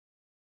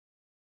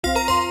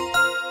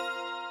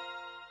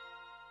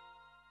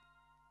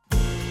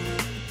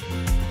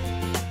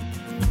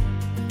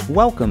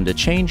Welcome to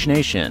Change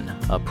Nation,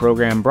 a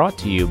program brought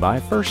to you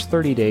by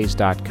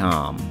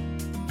First30days.com.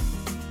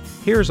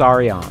 Here's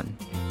Ariane.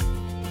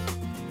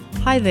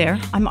 Hi there,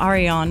 I'm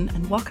Ariane,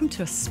 and welcome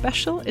to a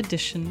special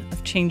edition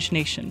of Change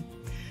Nation.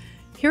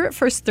 Here at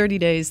First 30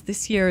 Days,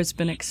 this year has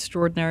been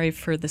extraordinary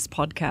for this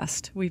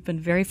podcast. We've been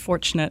very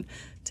fortunate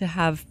to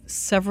have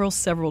several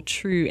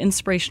true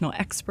inspirational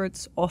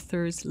experts,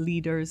 authors,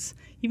 leaders,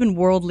 even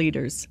world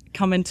leaders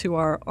come into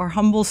our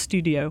humble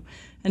studio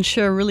and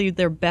share really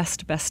their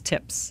best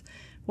tips.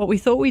 What we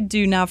thought we'd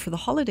do now for the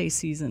holiday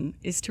season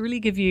is to really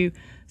give you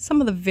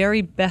some of the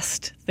very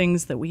best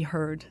things that we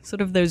heard,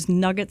 sort of those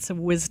nuggets of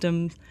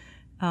wisdom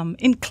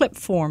in clip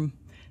form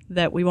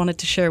that we wanted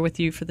to share with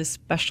you for this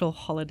special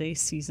holiday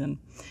season.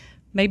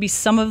 Maybe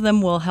some of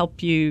them will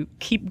help you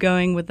keep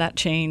going with that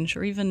change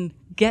or even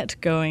get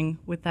going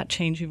with that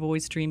change you've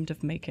always dreamed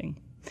of making.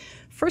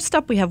 First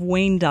up, we have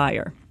Wayne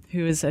Dyer,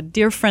 who is a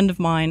dear friend of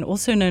mine,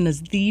 also known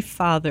as the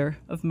father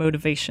of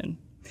motivation.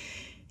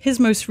 His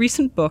most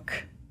recent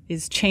book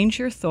is Change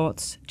Your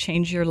Thoughts,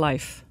 Change Your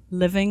Life,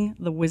 Living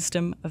the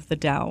Wisdom of the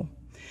Tao.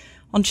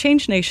 On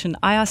Change Nation,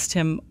 I asked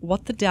him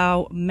what the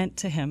Tao meant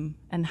to him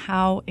and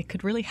how it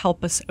could really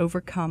help us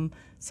overcome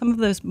some of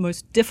those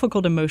most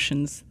difficult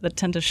emotions that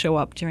tend to show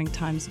up during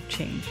times of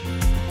change.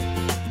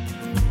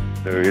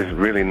 There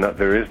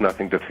is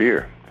nothing to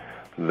fear.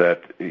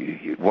 That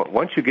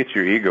once you get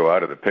your ego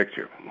out of the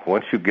picture,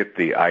 once you get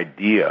the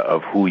idea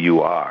of who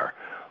you are,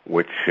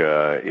 which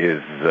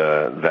is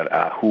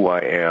that who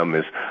I am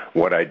is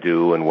what I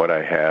do and what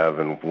I have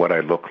and what I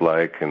look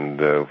like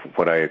and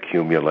what I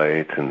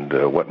accumulate and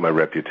what my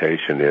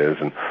reputation is,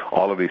 and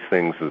all of these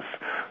things is,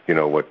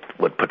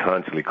 what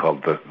Patanjali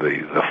called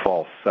the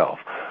false self.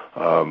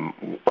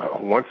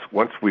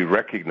 Once we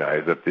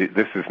recognize that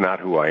this is not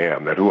who I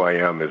am, that who I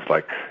am is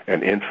like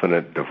an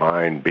infinite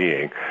divine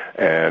being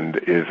and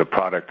is a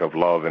product of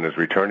love and is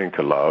returning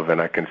to love, and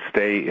I can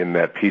stay in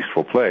that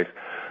peaceful place,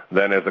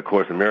 then, as the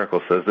Course in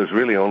Miracles says, there's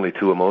really only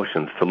two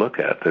emotions to look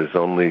at. There's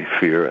only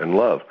fear and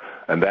love.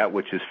 And that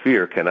which is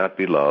fear cannot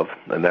be love,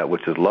 and that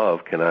which is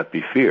love cannot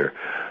be fear.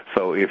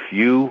 So if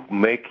you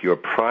make your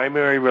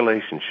primary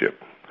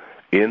relationship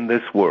in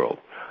this world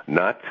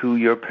not to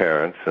your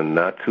parents and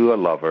not to a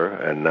lover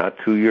and not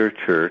to your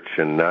church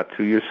and not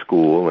to your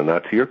school and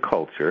not to your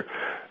culture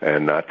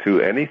and not to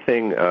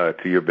anything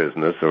to your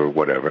business or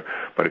whatever,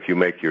 but if you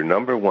make your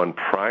number one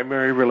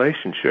primary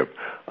relationship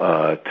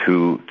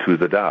to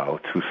the Tao,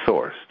 to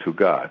Source, to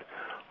God,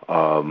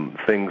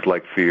 things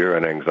like fear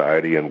and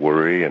anxiety and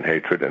worry and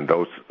hatred and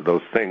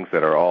those things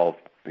that are all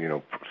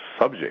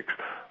subjects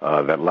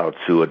that Lao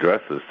Tzu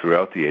addresses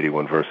throughout the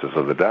 81 verses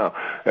of the Tao,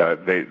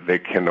 they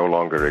can no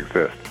longer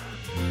exist.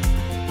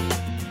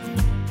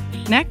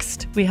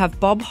 Next, we have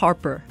Bob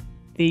Harper,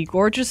 the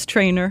gorgeous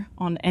trainer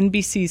on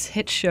NBC's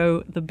hit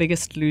show, The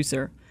Biggest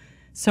Loser.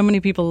 So many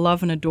people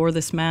love and adore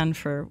this man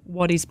for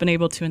what he's been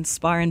able to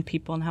inspire in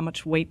people and how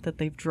much weight that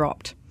they've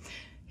dropped.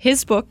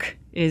 His book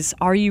is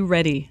Are You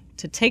Ready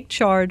to Take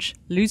Charge,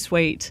 Lose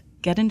Weight,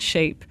 Get in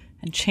Shape,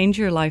 and Change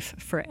Your Life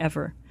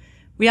Forever?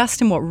 We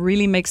asked him what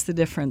really makes the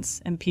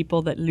difference in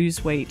people that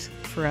lose weight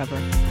forever.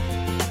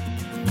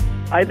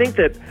 I think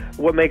that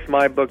what makes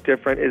my book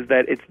different is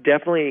that it's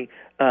definitely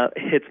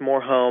hits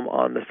more home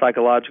on the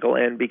psychological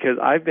end, because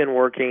I've been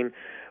working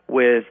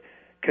with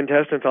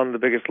contestants on The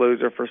Biggest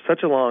Loser for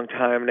such a long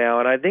time now,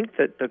 and I think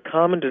that the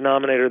common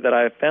denominator that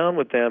I have found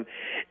with them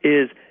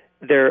is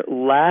their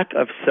lack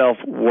of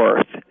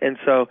self-worth. And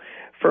so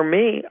for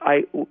me,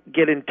 I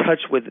get in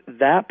touch with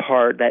that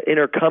part, that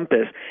inner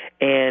compass,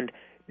 and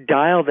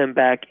dial them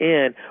back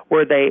in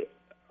where they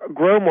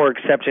grow more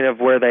accepting of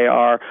where they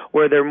are,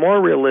 where they're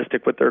more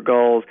realistic with their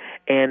goals,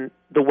 and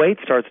the weight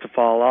starts to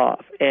fall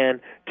off.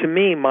 And to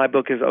me, my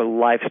book is a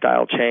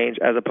lifestyle change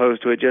as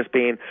opposed to it just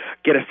being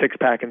get a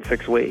six-pack in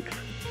 6 weeks.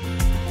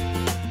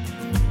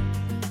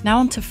 Now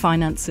on to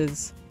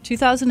finances.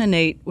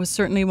 2008 was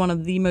certainly one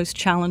of the most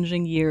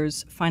challenging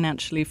years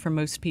financially for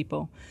most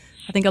people.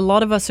 I think a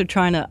lot of us are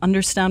trying to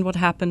understand what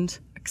happened,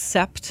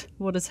 accept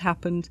what has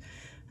happened,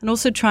 and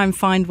also try and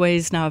find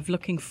ways now of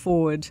looking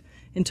forward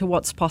into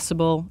what's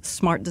possible,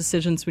 smart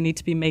decisions we need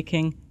to be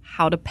making,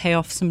 how to pay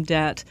off some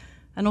debt,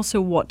 and also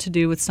what to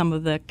do with some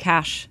of the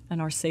cash and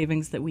our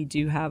savings that we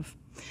do have.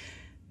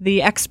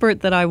 The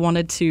expert that I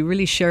wanted to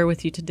really share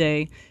with you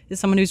today is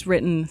someone who's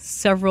written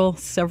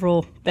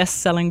several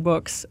best-selling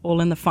books,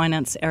 all in the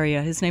finance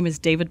area. His name is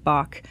David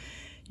Bach.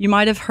 You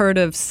might have heard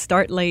of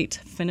Start Late,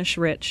 Finish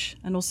Rich,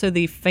 and also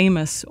the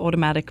famous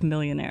Automatic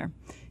Millionaire.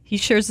 He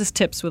shares his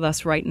tips with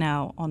us right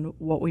now on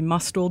what we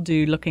must all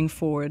do looking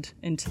forward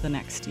into the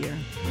next year.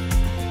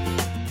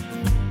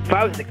 If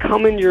I was to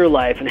come into your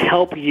life and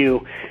help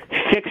you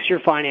fix your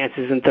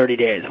finances in 30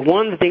 days,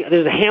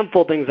 there's a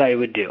handful of things I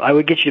would do. I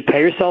would get you to pay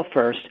yourself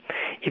first.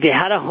 If you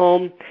had a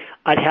home,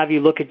 I'd have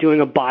you look at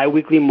doing a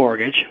biweekly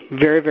mortgage.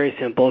 Very, very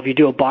simple. If you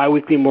do a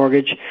biweekly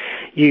mortgage,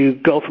 you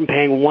go from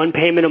paying one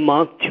payment a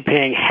month to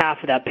paying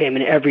half of that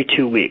payment every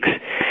 2 weeks.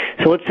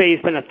 So let's say you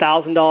spend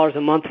 $1,000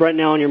 a month right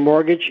now on your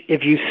mortgage.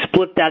 If you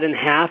split that in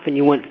half and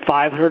you went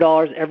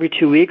 $500 every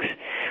 2 weeks,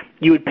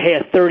 you would pay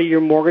a 30-year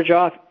mortgage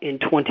off in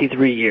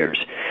 23 years.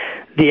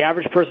 The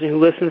average person who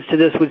listens to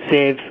this would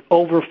save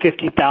over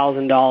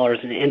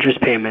 $50,000 in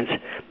interest payments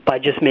by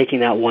just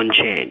making that one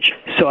change.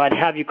 So I'd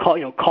have you call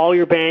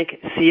your bank,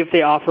 see if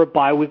they offer a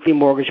biweekly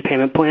mortgage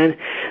payment plan.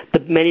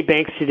 Many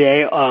banks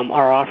today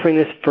are offering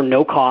this for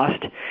no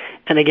cost.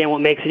 And again,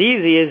 what makes it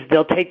easy is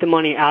they'll take the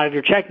money out of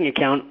your checking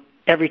account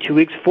every 2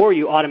 weeks for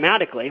you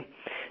automatically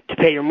to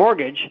pay your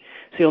mortgage,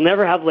 so you'll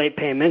never have late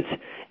payments,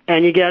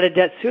 and you get out of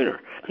debt sooner.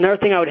 Another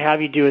thing I would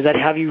have you do is I'd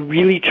have you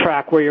really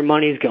track where your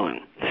money is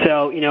going.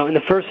 So, in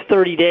the first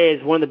 30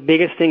 days, one of the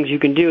biggest things you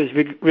can do is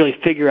really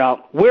figure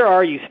out where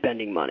are you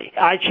spending money.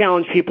 I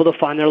challenge people to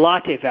find their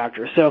latte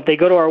factor. So if they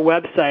go to our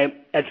website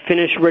at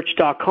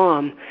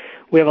finishrich.com,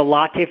 we have a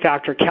latte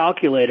factor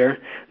calculator.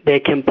 They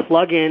can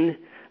plug in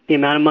the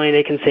amount of money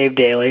they can save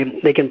daily.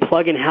 They can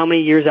plug in how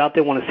many years out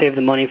they want to save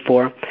the money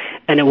for,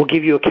 and it will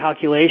give you a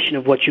calculation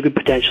of what you could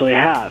potentially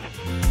have.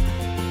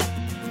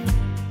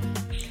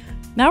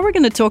 Now we're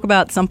going to talk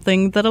about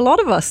something that a lot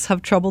of us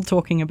have trouble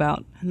talking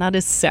about, and that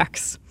is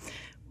sex.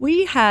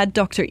 We had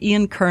Dr.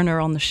 Ian Kerner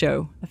on the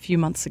show a few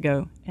months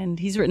ago, and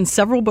he's written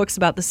several books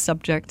about this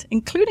subject,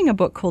 including a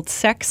book called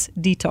Sex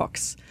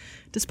Detox.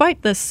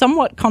 Despite the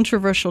somewhat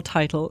controversial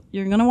title,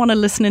 you're going to want to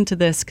listen into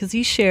this because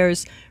he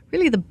shares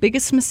really the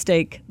biggest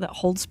mistake that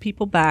holds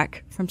people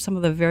back from some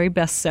of the very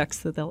best sex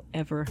that they'll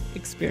ever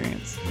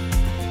experience.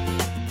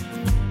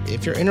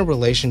 If you're in a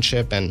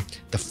relationship and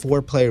the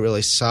foreplay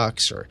really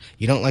sucks, or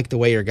you don't like the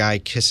way your guy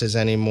kisses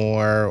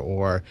anymore,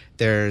 or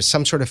there's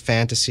some sort of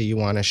fantasy you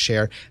want to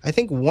share, I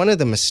think one of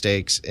the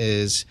mistakes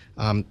is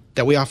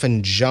that we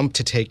often jump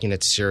to taking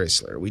it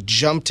seriously, or we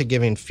jump to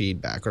giving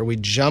feedback, or we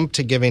jump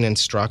to giving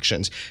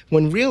instructions,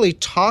 when really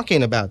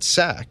talking about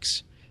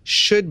sex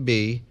should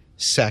be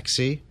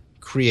sexy,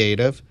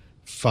 creative,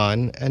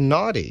 fun, and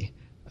naughty,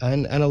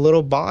 and a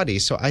little body.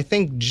 So I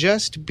think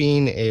just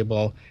being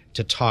able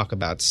to talk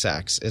about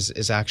sex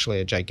is actually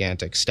a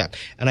gigantic step.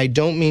 And I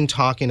don't mean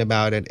talking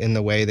about it in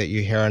the way that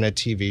you hear on a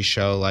TV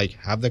show, like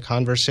have the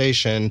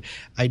conversation.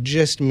 I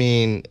just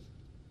mean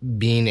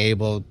being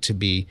able to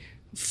be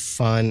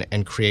fun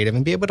and creative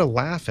and be able to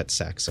laugh at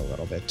sex a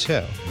little bit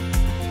too.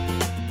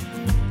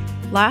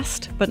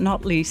 Last but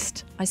not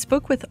least, I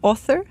spoke with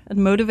author and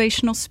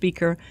motivational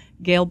speaker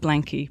Gail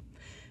Blanke.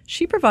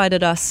 She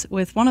provided us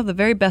with one of the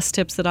very best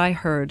tips that I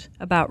heard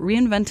about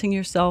reinventing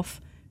yourself,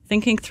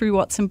 thinking through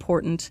what's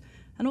important,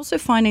 and also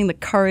finding the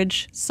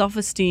courage,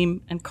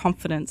 self-esteem, and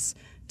confidence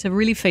to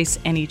really face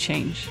any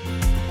change.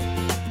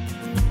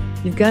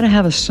 You've got to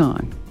have a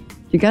song.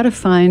 You've got to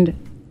find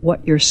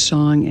what your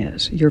song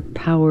is, your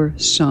power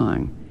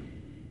song,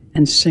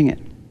 and sing it.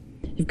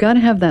 You've got to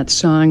have that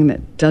song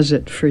that does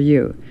it for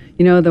you.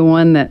 The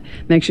one that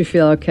makes you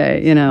feel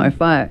okay.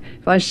 If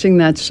I sing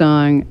that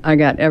song, I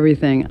got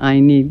everything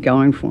I need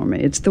going for me.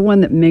 It's the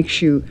one that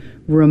makes you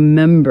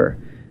remember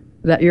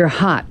that you're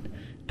hot,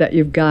 that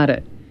you've got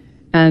it.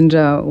 And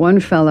one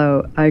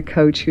fellow I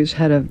coach who's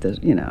head of this,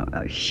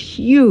 a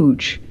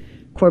huge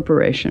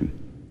corporation,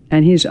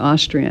 and he's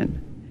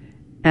Austrian,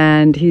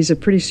 and he's a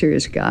pretty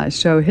serious guy.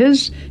 So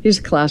he's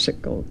a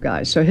classical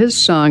guy. So his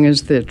song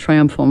is the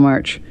Triumphal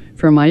March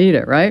from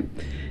Aida, right?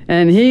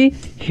 And he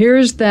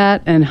hears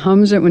that and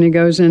hums it when he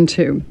goes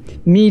into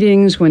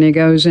meetings, when he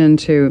goes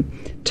into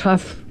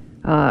tough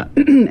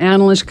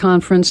analyst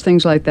conference,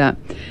 things like that.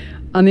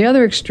 On the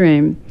other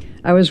extreme,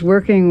 I was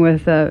working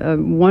with a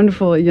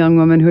wonderful young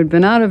woman who had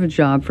been out of a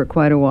job for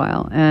quite a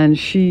while, and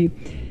she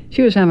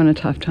was having a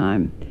tough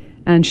time.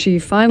 And she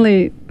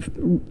finally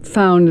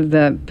found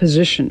the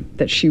position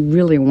that she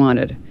really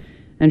wanted,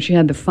 and she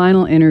had the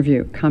final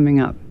interview coming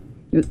up.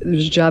 There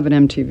was a job at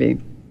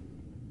MTV.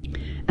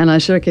 And I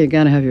said, okay, you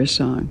got to have your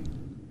song.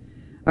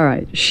 All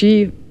right.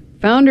 She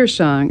found her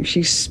song.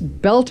 She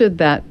belted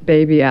that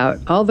baby out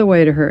all the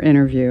way to her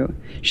interview.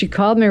 She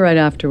called me right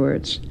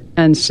afterwards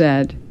and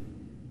said,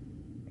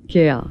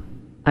 Gail,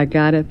 I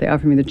got it. They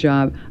offered me the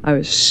job. I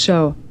was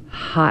so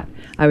hot.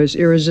 I was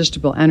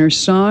irresistible. And her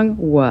song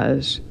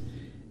was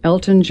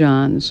Elton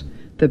John's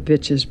The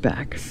Bitch Is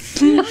Back.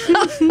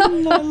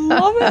 I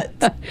love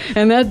it.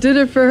 And that did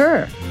it for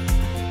her.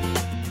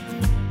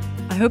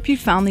 I hope you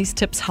found these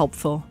tips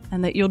helpful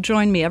and that you'll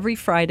join me every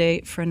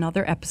Friday for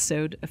another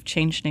episode of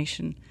Change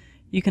Nation.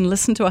 You can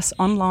listen to us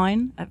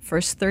online at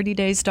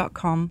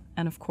first30days.com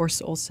and, of course,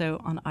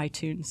 also on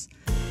iTunes.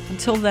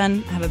 Until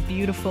then, have a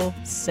beautiful,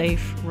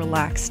 safe,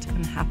 relaxed,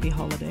 and happy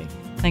holiday.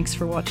 Thanks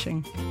for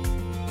watching.